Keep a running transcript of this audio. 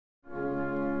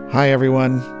Hi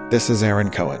everyone, this is Aaron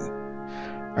Cohen.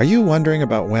 Are you wondering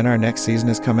about when our next season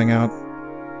is coming out?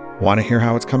 Want to hear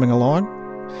how it's coming along?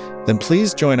 Then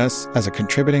please join us as a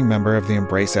contributing member of the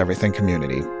Embrace Everything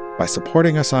community by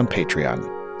supporting us on Patreon.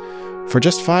 For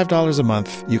just $5 a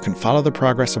month, you can follow the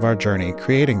progress of our journey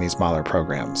creating these Mahler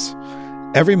programs.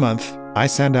 Every month, I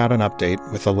send out an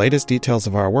update with the latest details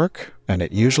of our work, and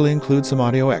it usually includes some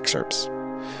audio excerpts.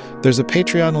 There's a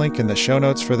Patreon link in the show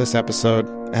notes for this episode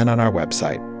and on our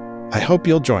website. I hope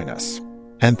you'll join us,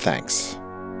 and thanks.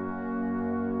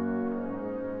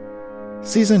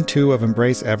 Season 2 of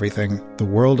Embrace Everything, The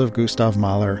World of Gustav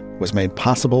Mahler, was made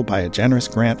possible by a generous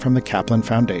grant from the Kaplan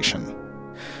Foundation.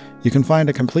 You can find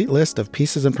a complete list of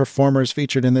pieces and performers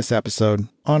featured in this episode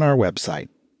on our website,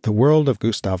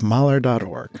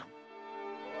 theworldofgustavmahler.org.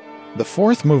 The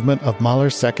fourth movement of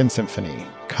Mahler's Second Symphony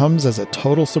comes as a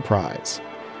total surprise.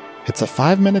 It's a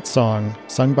 5-minute song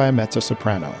sung by a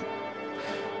mezzo-soprano.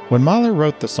 When Mahler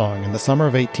wrote the song in the summer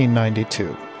of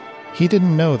 1892, he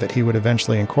didn't know that he would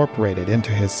eventually incorporate it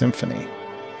into his symphony.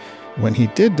 When he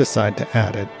did decide to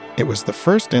add it, it was the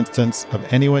first instance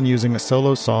of anyone using a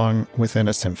solo song within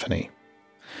a symphony.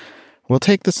 We'll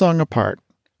take the song apart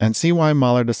and see why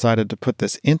Mahler decided to put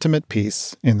this intimate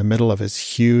piece in the middle of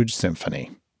his huge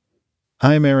symphony.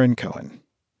 I'm Aaron Cohen.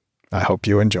 I hope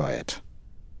you enjoy it.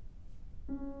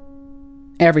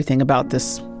 Everything about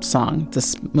this song,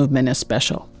 this movement is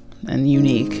special and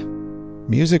unique.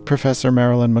 Music professor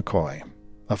Marilyn McCoy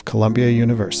of Columbia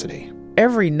University.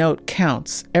 Every note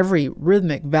counts. Every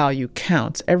rhythmic value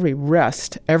counts. Every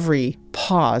rest, every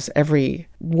pause, every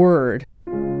word.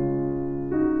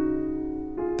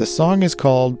 The song is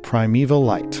called Primeval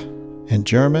Light. In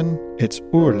German, it's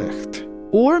Urlicht.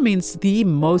 Ur means the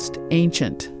most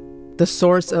ancient, the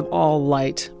source of all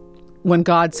light. When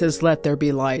God says, "Let there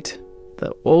be light,"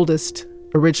 the oldest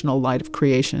original light of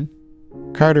creation.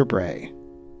 Carter Bray,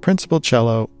 principal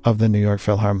cello of the New York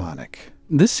Philharmonic.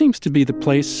 This seems to be the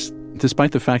place,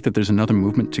 despite the fact that there's another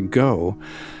movement to go,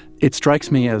 it strikes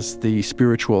me as the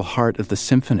spiritual heart of the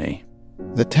symphony.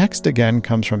 The text again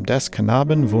comes from Des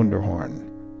Knaben Wunderhorn,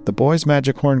 The Boy's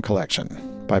Magic Horn Collection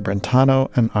by Brentano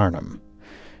and Arnhem.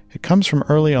 It comes from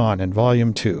early on in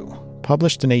Volume 2,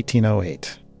 published in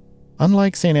 1808.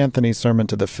 Unlike St. Anthony's Sermon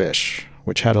to the Fish,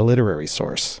 which had a literary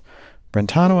source,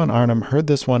 Brentano and Arnhem heard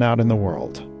this one out in the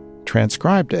world,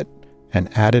 transcribed it, and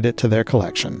added it to their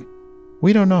collection.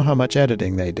 We don't know how much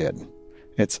editing they did.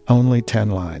 It's only 10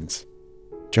 lines.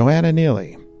 Joanna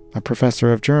Neely, a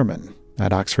professor of German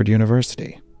at Oxford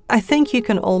University. I think you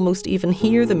can almost even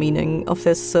hear the meaning of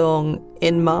this song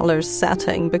in Mahler's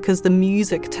setting because the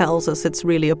music tells us it's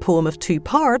really a poem of 2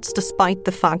 parts, despite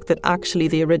the fact that actually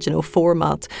the original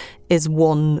format is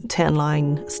one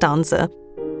 10-line stanza.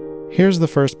 Here's the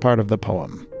first part of the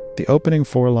poem, the opening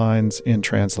 4 lines in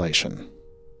translation.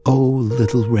 O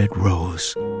little red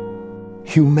rose,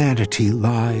 humanity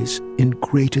lies in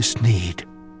greatest need.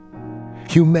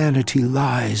 Humanity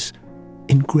lies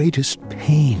in greatest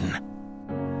pain.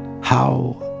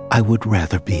 How I would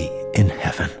rather be in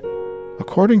heaven.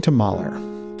 According to Mahler,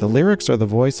 the lyrics are the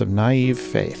voice of naive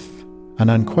faith, an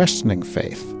unquestioning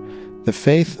faith, the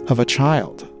faith of a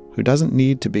child who doesn't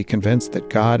need to be convinced that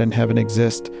God and heaven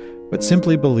exist, but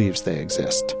simply believes they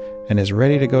exist and is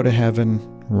ready to go to heaven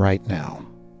right now.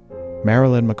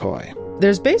 Marilyn McCoy.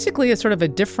 There's basically a sort of a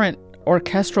different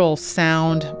orchestral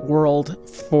sound world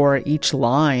for each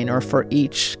line or for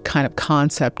each kind of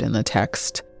concept in the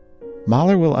text.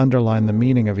 Mahler will underline the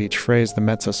meaning of each phrase the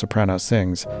mezzo-soprano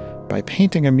sings by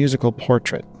painting a musical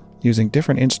portrait using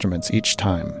different instruments each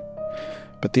time.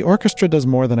 But the orchestra does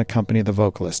more than accompany the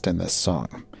vocalist in this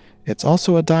song. It's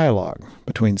also a dialogue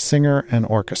between singer and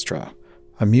orchestra,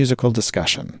 a musical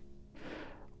discussion.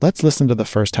 Let's listen to the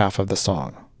first half of the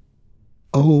song.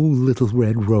 O little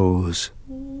red rose.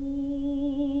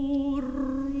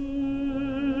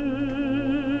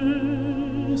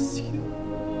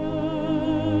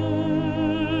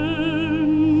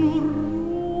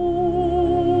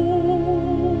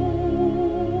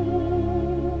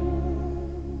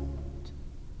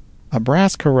 A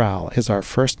brass chorale is our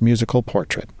first musical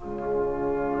portrait.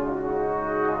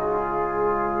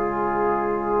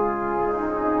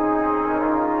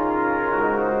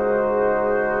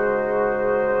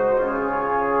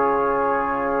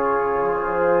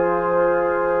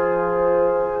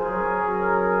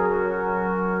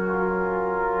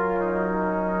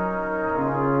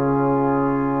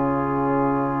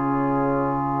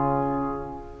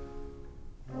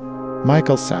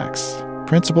 Michael Sachs,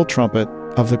 principal trumpet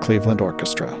of the Cleveland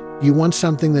Orchestra. You want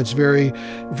something that's very,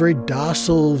 very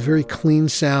docile, very clean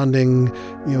sounding,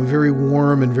 very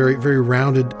warm and very, very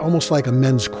rounded, almost like a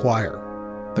men's choir.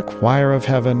 the choir of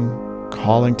heaven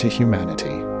calling to humanity.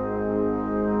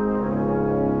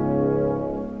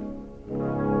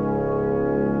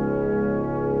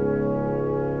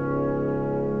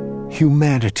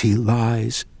 Humanity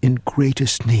lies in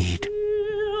greatest need.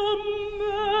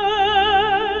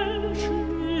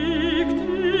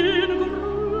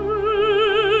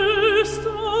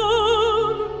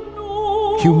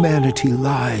 Humanity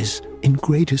lies in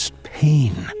greatest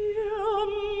pain.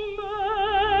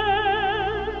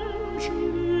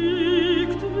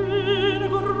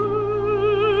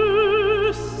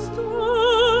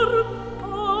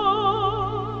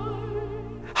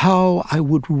 How I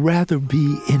would rather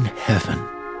be in heaven.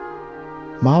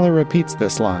 Mahler repeats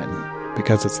this line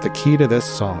because it's the key to this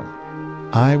song.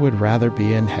 I would rather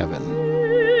be in heaven.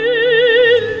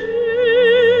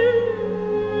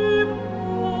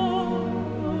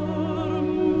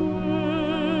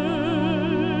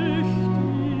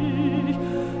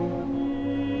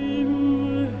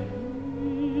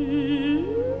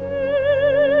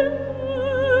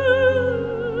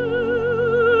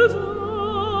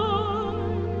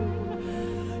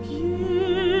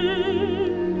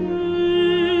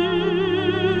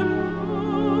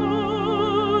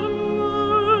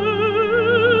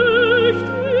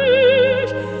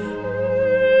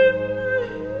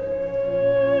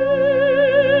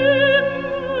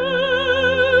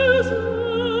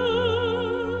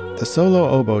 The solo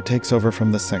oboe takes over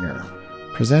from the singer,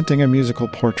 presenting a musical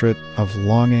portrait of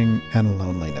longing and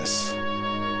loneliness.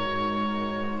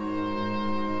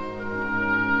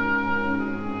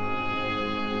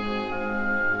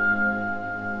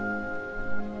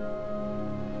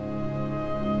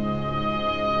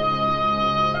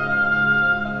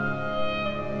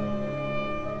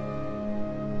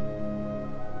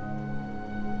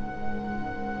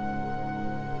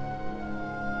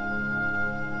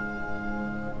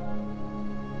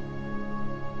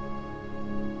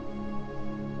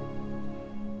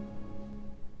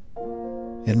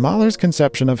 In Mahler's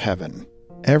conception of heaven,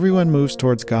 everyone moves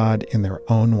towards God in their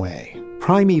own way.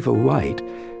 Primeval light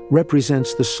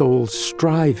represents the soul's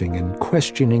striving and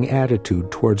questioning attitude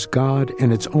towards God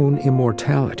and its own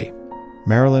immortality.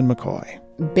 Marilyn McCoy.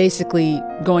 Basically,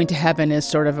 going to heaven is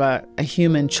sort of a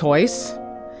human choice,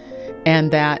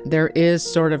 and that there is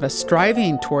sort of a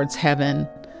striving towards heaven,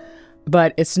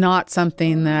 but it's not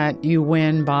something that you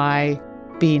win by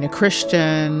being a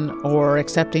Christian or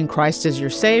accepting Christ as your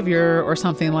Savior or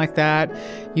something like that.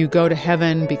 You go to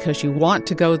heaven because you want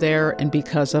to go there, and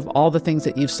because of all the things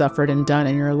that you've suffered and done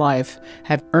in your life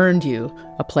have earned you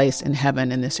a place in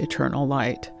heaven in this eternal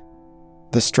light.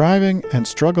 The striving and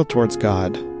struggle towards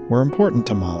God were important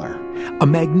to Mahler. A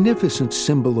magnificent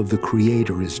symbol of the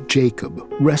Creator is Jacob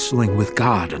wrestling with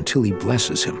God until he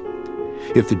blesses him.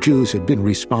 If the Jews had been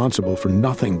responsible for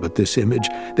nothing but this image,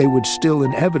 they would still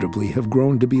inevitably have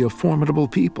grown to be a formidable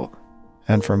people.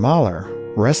 And for Mahler,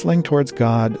 wrestling towards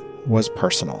God was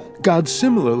personal. God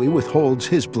similarly withholds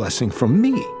his blessing from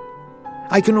me.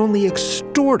 I can only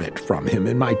extort it from him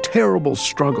in my terrible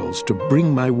struggles to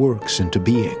bring my works into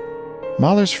being.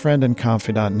 Mahler's friend and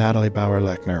confidant Natalie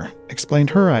Bauer-Lechner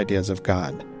explained her ideas of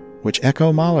God, which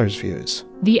echo Mahler's views.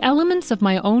 The elements of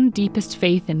my own deepest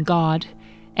faith in God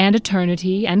and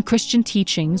eternity and Christian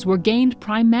teachings were gained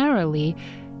primarily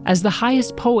as the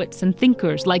highest poets and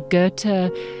thinkers like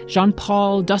Goethe,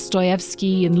 Jean-Paul,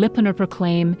 Dostoevsky, and Lippener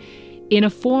proclaim, in a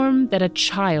form that a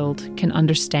child can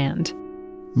understand.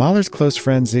 Mahler's close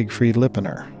friend Siegfried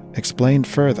Lippener explained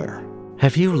further.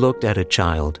 Have you looked at a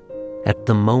child at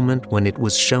the moment when it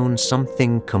was shown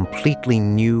something completely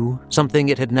new, something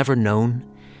it had never known?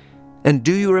 And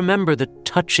do you remember the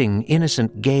touching,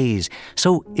 innocent gaze,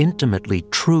 so intimately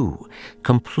true,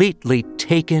 completely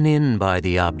taken in by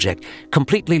the object,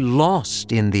 completely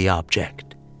lost in the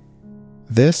object?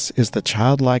 This is the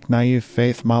childlike, naive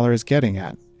faith Mahler is getting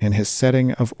at in his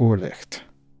setting of Urlicht.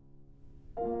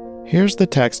 Here's the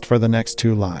text for the next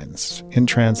two lines, in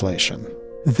translation.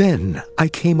 Then I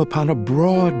came upon a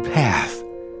broad path,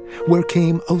 where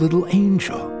came a little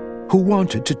angel, who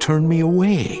wanted to turn me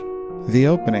away. The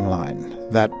opening line,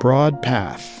 that broad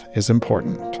path, is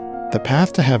important. The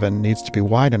path to heaven needs to be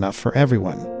wide enough for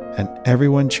everyone, and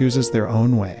everyone chooses their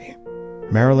own way.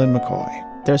 Marilyn McCoy.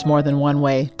 There's more than one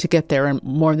way to get there, and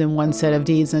more than one set of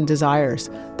deeds and desires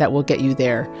that will get you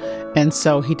there. And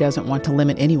so he doesn't want to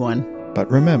limit anyone. But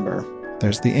remember,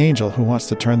 there's the angel who wants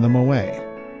to turn them away.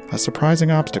 A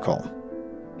surprising obstacle.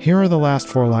 Here are the last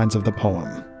four lines of the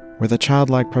poem, where the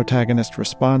childlike protagonist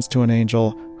responds to an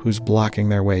angel who's blocking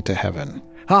their way to heaven.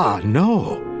 Ah,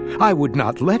 no, I would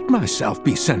not let myself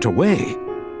be sent away.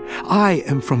 I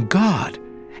am from God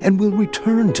and will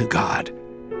return to God.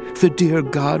 The dear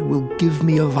God will give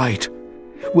me a light,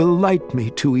 will light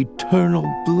me to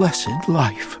eternal blessed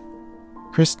life.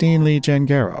 Christine Lee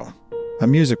Jangaro, a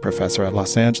music professor at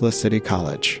Los Angeles City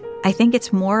College. I think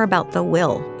it's more about the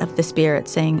will of the Spirit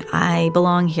saying, I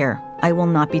belong here. I will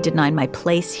not be denied my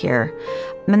place here.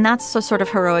 And that's a sort of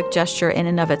heroic gesture in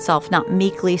and of itself, not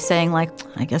meekly saying like,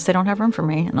 I guess they don't have room for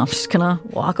me and I'm just going to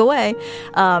walk away.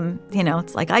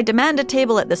 It's like, I demand a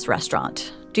table at this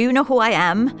restaurant. Do you know who I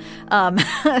am?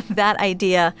 That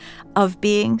idea of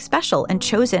being special and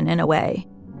chosen in a way.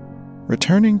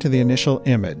 Returning to the initial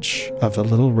image of the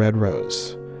little red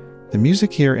rose, the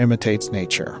music here imitates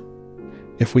nature.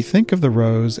 If we think of the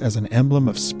rose as an emblem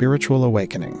of spiritual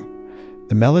awakening,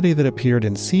 the melody that appeared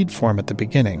in seed form at the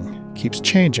beginning keeps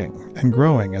changing and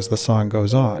growing as the song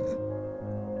goes on.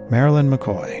 Marilyn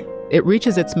McCoy. It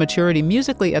reaches its maturity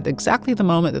musically at exactly the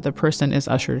moment that the person is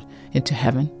ushered into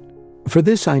heaven. For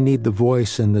this, I need the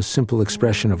voice and the simple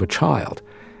expression of a child,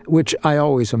 which I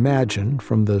always imagine,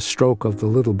 from the stroke of the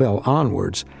little bell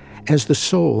onwards, as the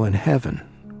soul in heaven,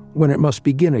 when it must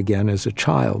begin again as a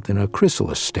child in a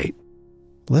chrysalis state.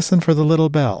 Listen for the little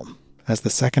bell as the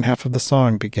second half of the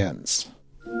song begins.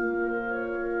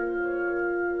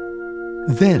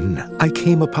 Then I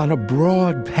came upon a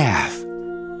broad path.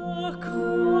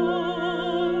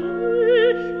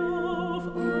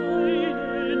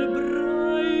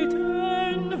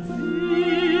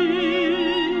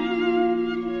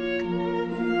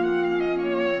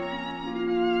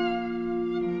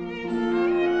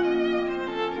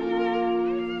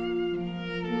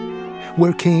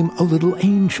 Where came a little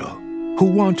angel who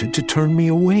wanted to turn me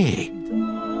away.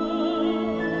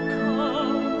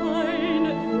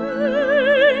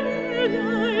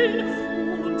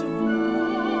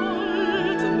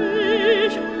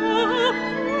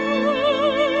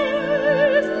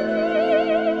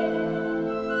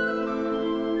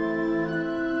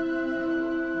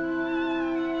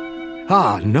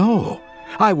 Ah, no,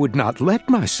 I would not let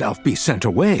myself be sent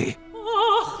away.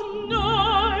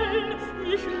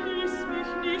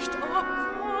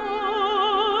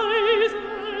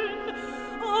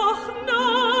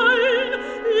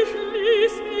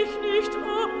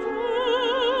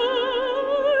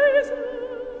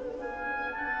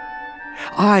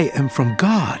 I am from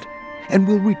God and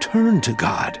will return to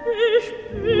God.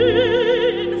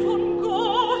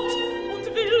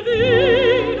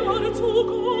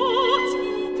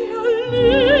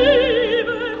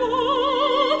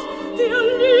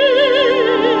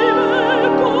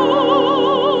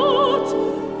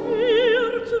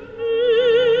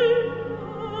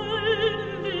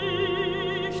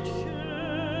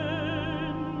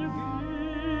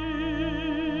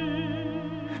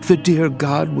 The dear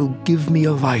God will give me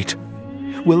a light,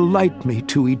 will light me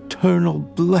to eternal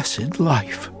blessed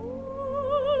life.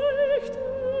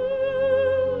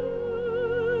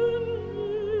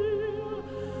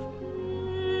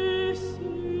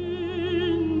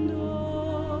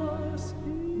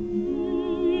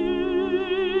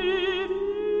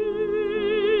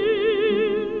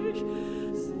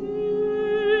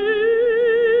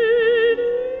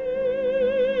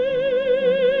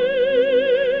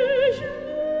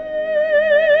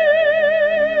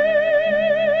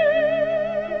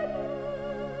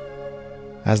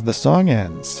 As the song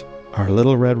ends, our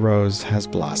little red rose has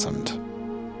blossomed.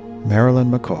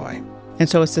 Marilyn McCoy. And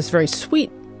so it's this very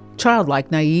sweet,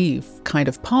 childlike, naive kind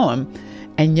of poem,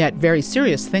 and yet very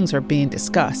serious things are being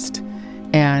discussed.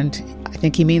 And I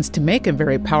think he means to make a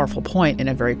very powerful point in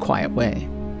a very quiet way.